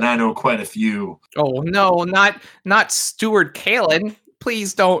 and I know quite a few. Oh no, not Stuart Kalin.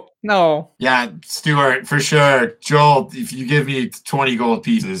 Please don't. No. Yeah, Stuart, for sure. Joel, if you give me 20 gold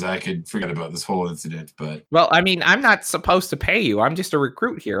pieces, I could forget about this whole incident. But Well, I mean, I'm not supposed to pay you. I'm just a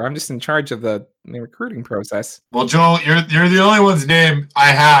recruit here. I'm just in charge of the recruiting process. well, Joel, you're the only one's name I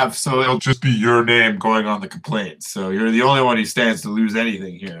have, so it'll just be your name going on the complaint. So you're the only one who stands to lose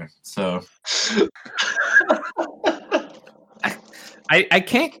anything here. So I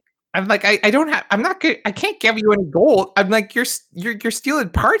can't. I'm like I don't have. I'm not good. I can't give you any gold. I'm like you're stealing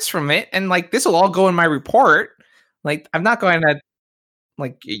parts from it, and like this will all go in my report. Like I'm not going to.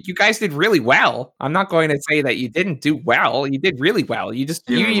 Like you guys did really well. I'm not going to say that you didn't do well. You did really well. You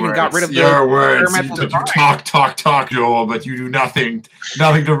even got rid of your words. experimental You design. talk, Joel, but you do nothing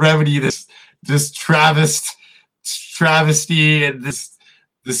to remedy this travesty and this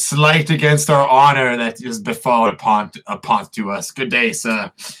slight against our honor that is befallen upon to us. Good day,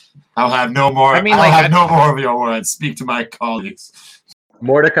 sir. I'll have no more. I mean, I'll like, have no more of your words. Speak to my colleagues.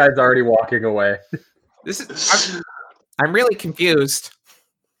 Mordecai's already walking away. This is. I'm really confused.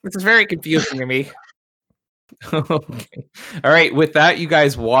 This is very confusing to me. Okay. All right. With that, you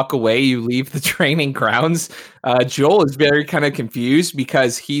guys walk away. You leave the training grounds. Joel is very kind of confused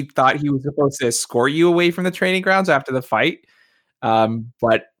because he thought he was supposed to escort you away from the training grounds after the fight.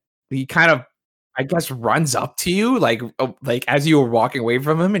 But he kind of, I guess, runs up to you like as you were walking away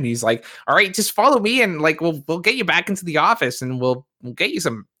from him, and he's like, "All right, just follow me, and like we'll get you back into the office, and we'll get you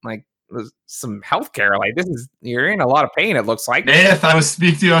some healthcare. Like you're in a lot of pain. It looks like." Nath, I will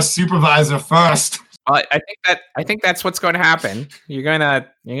speak to your supervisor first. I think that's what's going to happen. You're gonna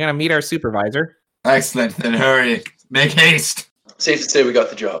meet our supervisor. Excellent. Then hurry. Make haste. Safe to say we got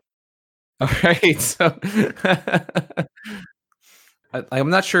the job. All right. So I'm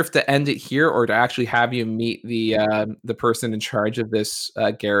not sure if to end it here or to actually have you meet the person in charge of this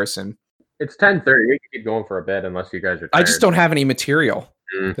garrison. It's 10:30. We can keep going for a bit unless you guys are tired. I just don't have any material.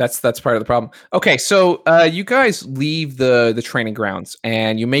 That's part of the problem. Okay, so you guys leave the training grounds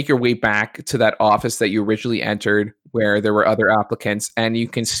and you make your way back to that office that you originally entered where there were other applicants. And you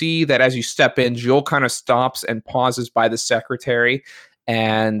can see that as you step in, Joel kind of stops and pauses by the secretary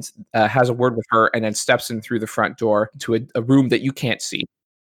and has a word with her and then steps in through the front door to a room that you can't see.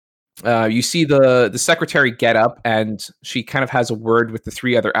 You see the secretary get up and she kind of has a word with the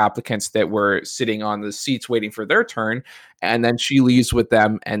 3 other applicants that were sitting on the seats waiting for their turn. And then she leaves with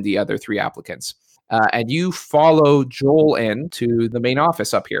them and the other 3 applicants. And you follow Joel into the main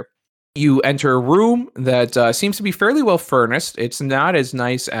office up here. You enter a room that seems to be fairly well furnished. It's not as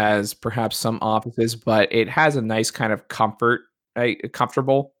nice as perhaps some offices, but it has a nice kind of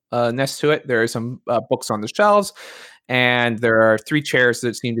comfortableness to it. There are some books on the shelves. And there are 3 chairs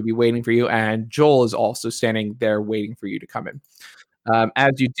that seem to be waiting for you. And Joel is also standing there waiting for you to come in.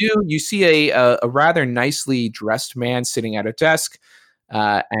 As you do, you see a rather nicely dressed man sitting at a desk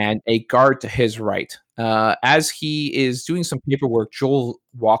and a guard to his right. As he is doing some paperwork, Joel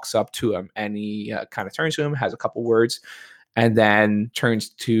walks up to him and he kind of turns to him, has a couple words, and then turns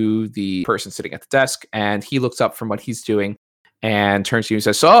to the person sitting at the desk. And he looks up from what he's doing and turns to you and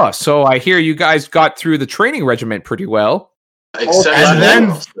says, so I hear you guys got through the training regiment pretty well.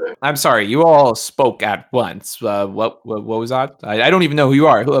 I'm sorry, you all spoke at once. What was that? I don't even know who you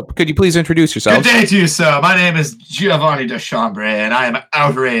are. Could you please introduce yourself? Good day to you, sir. My name is Giovanni Deschambre, and I am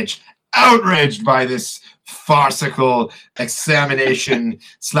outraged by this farcical examination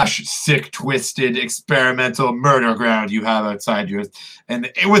 / sick, twisted, experimental murder ground you have outside you.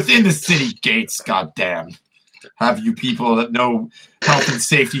 And within the city gates, goddamn. Have you people that know health and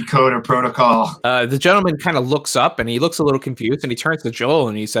safety code or protocol? The gentleman kind of looks up and he looks a little confused and he turns to Joel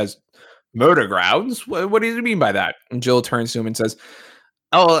and he says, "Murder grounds? What do you mean by that?" And Joel turns to him and says,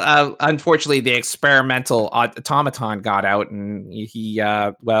 unfortunately, the experimental automaton got out and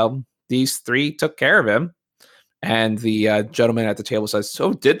these 3 took care of him." And the gentleman at the table says,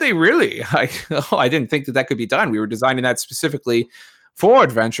 "So did they really? I didn't think that could be done. We were designing that specifically for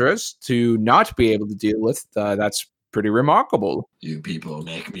adventurers to not be able to deal with. That's pretty remarkable. You people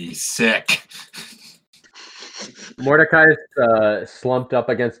make me sick. Mordecai's slumped up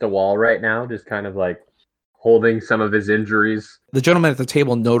against a wall right now, just kind of like holding some of his injuries. The gentleman at the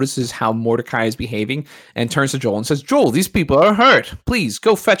table notices how Mordecai is behaving and turns to Joel and says, Joel, these people are hurt. Please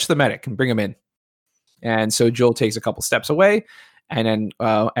go fetch the medic and bring him in. And so Joel takes a couple steps away and then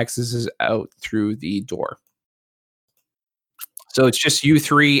exits out through the door. So it's just you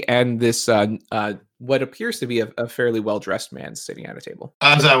three and this what appears to be a fairly well-dressed man sitting at a table.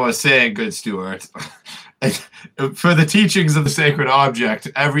 As I was saying, good Stuart, for the teachings of the sacred object,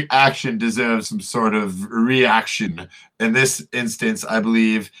 every action deserves some sort of reaction. In this instance, I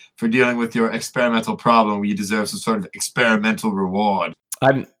believe, for dealing with your experimental problem, you deserve some sort of experimental reward.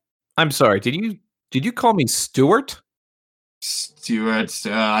 I'm sorry. Did you call me Stuart? Stuart,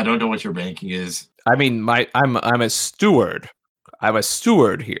 I don't know what your ranking is. I mean, I'm a steward. I'm a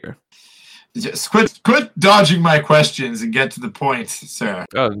steward here. Just quit dodging my questions and get to the point, sir.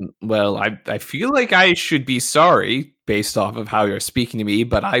 Well, I feel like I should be sorry based off of how you're speaking to me,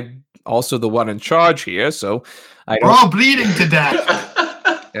 but I'm also the one in charge here, so we're all bleeding to death.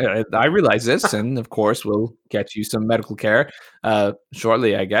 I realize this, and of course, we'll get you some medical care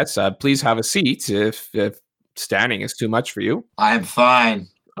shortly, I guess. Please have a seat if standing is too much for you. I'm fine.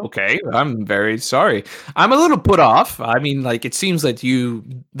 Okay, I'm very sorry. I'm a little put off. I mean, like, it seems that you,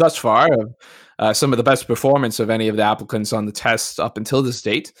 thus far, have some of the best performance of any of the applicants on the test up until this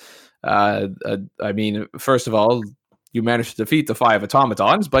date. I mean, first of all, you managed to defeat the 5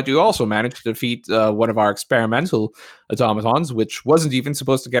 automatons, but you also managed to defeat one of our experimental automatons, which wasn't even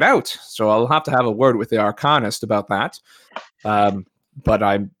supposed to get out. So I'll have to have a word with the Arcanist about that. But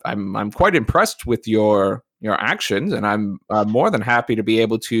I'm quite impressed with your actions, and I'm more than happy to be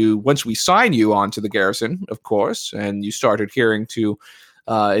able to, once we sign you onto the garrison, of course, and you start adhering to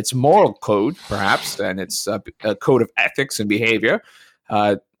its moral code, perhaps, and its a code of ethics and behavior,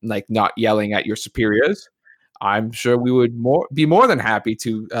 like not yelling at your superiors, I'm sure we would be more than happy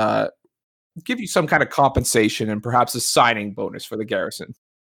to give you some kind of compensation and perhaps a signing bonus for the garrison.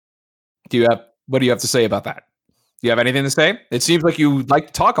 What do you have to say about that? Do you have anything to say? It seems like you like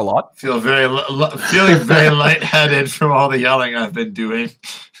to talk a lot. Feeling very lightheaded from all the yelling I've been doing.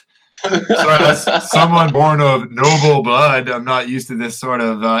 So as someone born of noble blood, I'm not used to this sort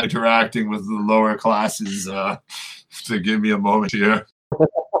of interacting with the lower classes. So give me a moment here.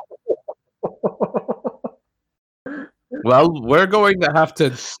 Well, we're going to have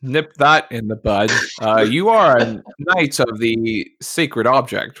to nip that in the bud. You are a knight of the sacred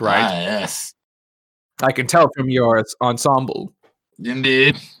object, right? Ah, yes. I can tell from your ensemble.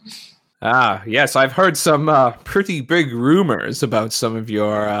 Indeed. Ah, yes, I've heard some pretty big rumors about some of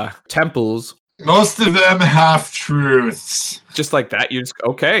your temples. Most of them half-truths. Just like that, you just,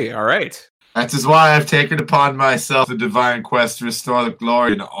 okay, all right. That is why I've taken upon myself the divine quest to restore the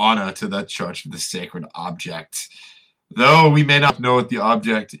glory and honor to the Church of the Sacred Object. Though we may not know what the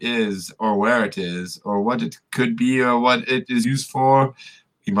object is, or where it is, or what it could be, or what it is used for,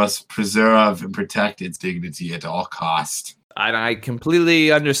 we must preserve and protect its dignity at all cost. And I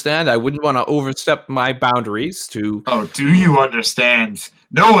completely understand. I wouldn't want to overstep my boundaries to... Oh, do you understand?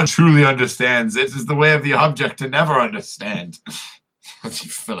 No one truly understands. It is the way of the object to never understand. You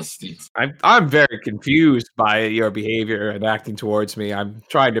Philistines. I'm very confused by your behavior and acting towards me. I'm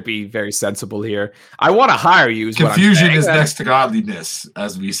trying to be very sensible here. I want to hire you. Confusion is next to godliness,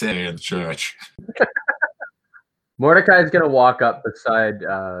 as we say in the church. Mordecai's gonna walk up beside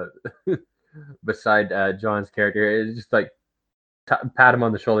John's character. It's just like pat him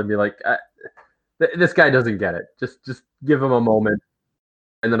on the shoulder and be like, "This guy doesn't get it. Just give him a moment."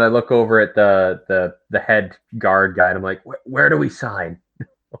 And then I look over at the head guard guy, and I'm like, "Where do we sign?"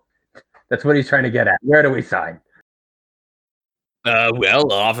 That's what he's trying to get at. Where do we sign?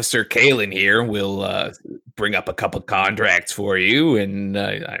 Well, Officer Kalen here will bring up a couple contracts for you, and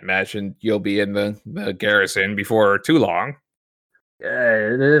I imagine you'll be in the garrison before too long.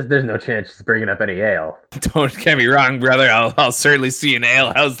 There's no chance of bringing up any ale. Don't get me wrong, brother. I'll certainly see you in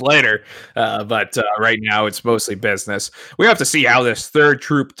ale house later. But right now, it's mostly business. We have to see how this third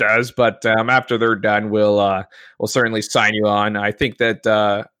troop does, but after they're done, we'll certainly sign you on. I think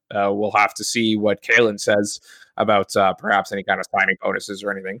that we'll have to see what Kalen says about perhaps any kind of signing bonuses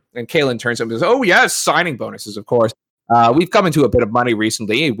or anything. And Kalen turns to him and says, "Oh, yes, signing bonuses, of course. We've come into a bit of money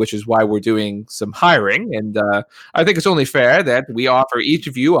recently, which is why we're doing some hiring. And I think it's only fair that we offer each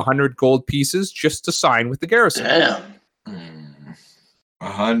of you 100 gold pieces just to sign with the garrison." Damn.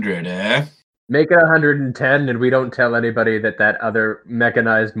 100, eh? Make it 110, and we don't tell anybody that other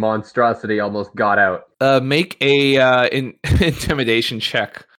mechanized monstrosity almost got out. Make a intimidation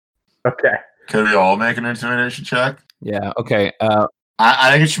check. Okay. Could we all make an intimidation check? Yeah. Okay.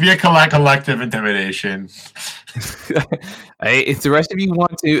 I think it should be a collective intimidation. If the rest of you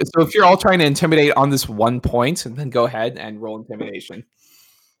want to, so if you're all trying to intimidate on this one point, then go ahead and roll intimidation.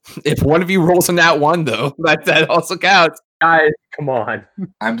 If one of you rolls in that one, though, that also counts. Guys, come on.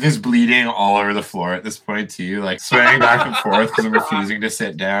 I'm just bleeding all over the floor at this point too, like swaying back and forth because I'm refusing to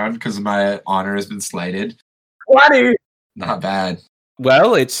sit down because my honor has been slighted. 20! Not bad.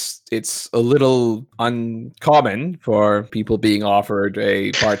 Well, it's a little uncommon for people being offered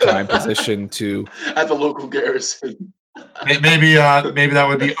a part-time position to. At the local garrison. Maybe that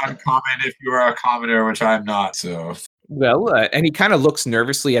would be uncommon if you were a commoner, which I'm not. So Well, and he kind of looks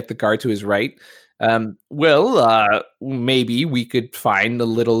nervously at the guard to his right. Maybe we could find a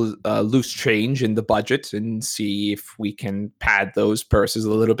little loose change in the budget and see if we can pad those purses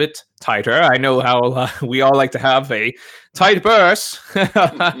a little bit tighter. I know how we all like to have a tight purse.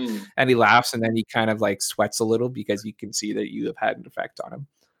 And he laughs, and then he kind of like sweats a little because you can see that you have had an effect on him.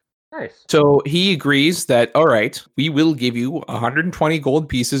 Nice. So he agrees that, all right, we will give you 120 gold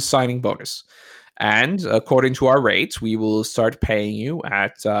pieces signing bonus. And according to our rates, we will start paying you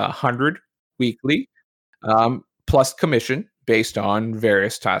at 100 weekly, plus commission based on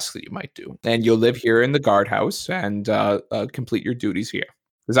various tasks that you might do. And you'll live here in the guardhouse and complete your duties here.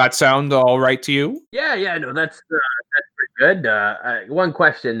 Does that sound all right to you? Yeah, no, that's pretty good. One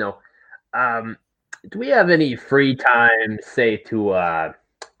question though. Do we have any free time, say, to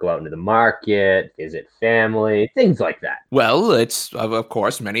go out into the market, visit family, things like that? Well, it's of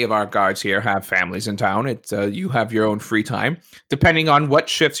course many of our guards here have families in town. You have your own free time. Depending on what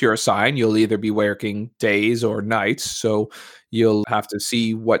shifts you're assigned, you'll either be working days or nights. So you'll have to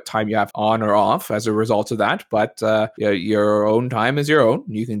see what time you have on or off as a result of that. But your own time is your own.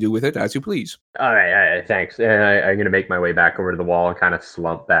 You can do with it as you please. All right, thanks. And I'm going to make my way back over to the wall and kind of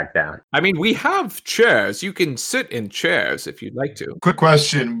slump back down. I mean, we have chairs. You can sit in chairs if you'd like to. quick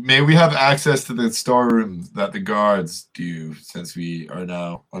question. May we have access to the storeroom that the guards do since we are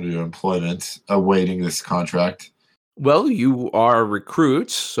now under employment awaiting this contract? Well, you are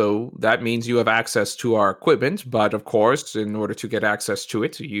recruits, so that means you have access to our equipment. But of course, in order to get access to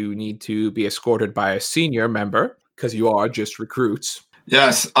it, you need to be escorted by a senior member because you are just recruits.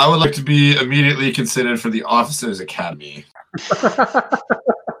 Yes, I would like to be immediately considered for the Officers Academy.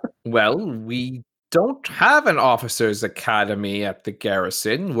 Well, we don't have an officers' academy at the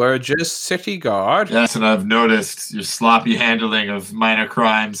garrison. We're just city guard. Yes, and I've noticed your sloppy handling of minor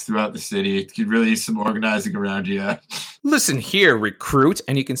crimes throughout the city. It could really use some organizing around you. Listen here, recruit.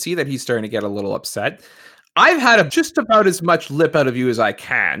 And you can see that he's starting to get a little upset. I've had just about as much lip out of you as I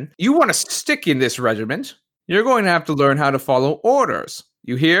can. You want to stick in this regiment? You're going to have to learn how to follow orders.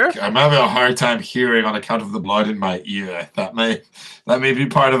 You hear? I'm having a hard time hearing on account of the blood in my ear. That may be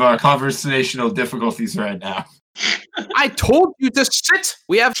part of our conversational difficulties right now. I told you to sit.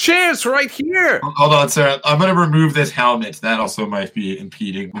 We have chairs right here. Hold on, sir. I'm going to remove this helmet. That also might be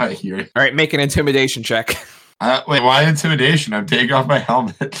impeding my hearing. All right, make an intimidation check. Wait, why intimidation? I'm taking off my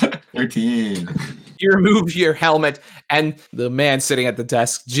helmet. 13. You remove your helmet, and the man sitting at the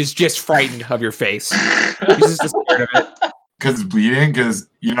desk just frightened of your face. He's just scared of it. Because it's bleeding? Because,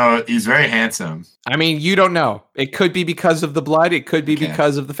 he's very handsome. I mean, you don't know. It could be because of the blood. It could be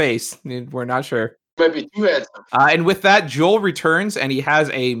because of the face. We're not sure. Might be too handsome. And with that, Joel returns, and he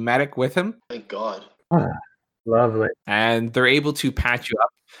has a medic with him. Thank God. Lovely. And they're able to patch you up.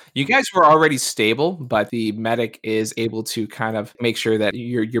 You guys were already stable, but the medic is able to kind of make sure that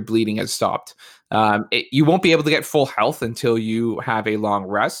your bleeding has stopped. You won't be able to get full health until you have a long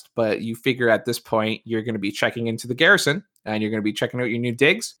rest, but you figure at this point you're going to be checking into the garrison, and you're going to be checking out your new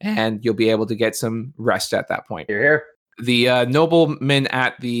digs, and you'll be able to get some rest at that point. You're here. The nobleman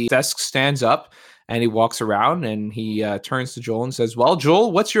at the desk stands up, and he walks around, and he turns to Joel and says, "Well,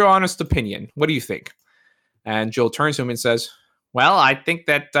 Joel, what's your honest opinion? What do you think?" And Joel turns to him and says, "Well, I think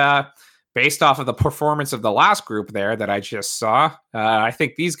that based off of the performance of the last group there that I just saw, I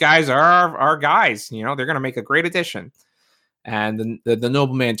think these guys are our guys. They're going to make a great addition." And the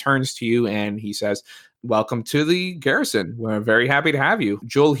nobleman turns to you and he says, "Welcome to the garrison. We're very happy to have you.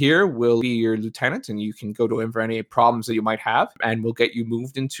 Joel here will be your lieutenant, and you can go to him for any problems that you might have, and we'll get you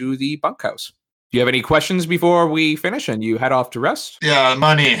moved into the bunkhouse." Do you have any questions before we finish and you head off to rest? Yeah,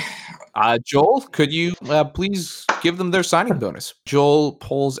 money. Joel, could you please give them their signing bonus? Joel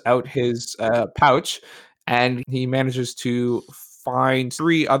pulls out his pouch, and he manages to find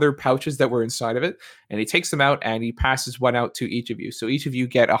 3 other pouches that were inside of it, and he takes them out and he passes one out to each of you. So each of you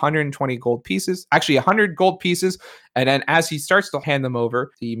get 120 gold pieces, actually 100 gold pieces. And then as he starts to hand them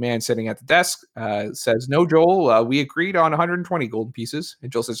over, the man sitting at the desk says, "No, Joel, we agreed on 120 gold pieces."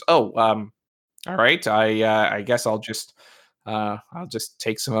 And Joel says, All right, I guess I'll just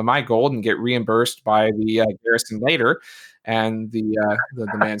take some of my gold and get reimbursed by the garrison later. And the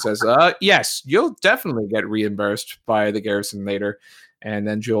man says, yes, you'll definitely get reimbursed by the garrison later. And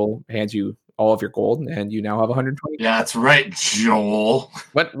then Joel hands you all of your gold, and you now have 120. Yeah, that's right, Joel.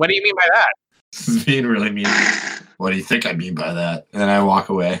 What do you mean by that? This is being really mean. What do you think I mean by that? And then I walk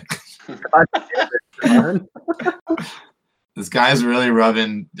away. This guy's really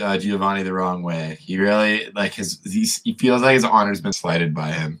rubbing Giovanni the wrong way. He really he feels like his honor's been slighted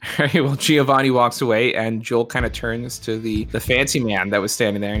by him. Well, Giovanni walks away, and Joel kind of turns to the fancy man that was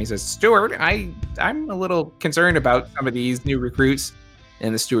standing there, and he says, "Steward, I'm a little concerned about some of these new recruits."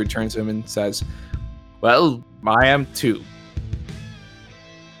 And the steward turns to him and says, "Well, I am too."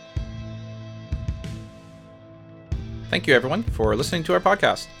 Thank you, everyone, for listening to our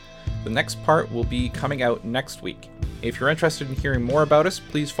podcast. The next part will be coming out next week. If you're interested in hearing more about us,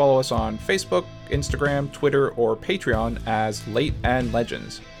 please follow us on Facebook, Instagram, Twitter, or Patreon as Late and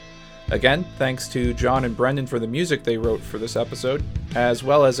Legends. Again, thanks to John and Brendan for the music they wrote for this episode, as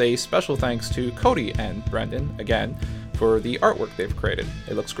well as a special thanks to Cody and Brendan, again, for the artwork they've created.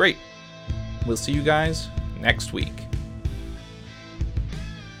 It looks great. We'll see you guys next week.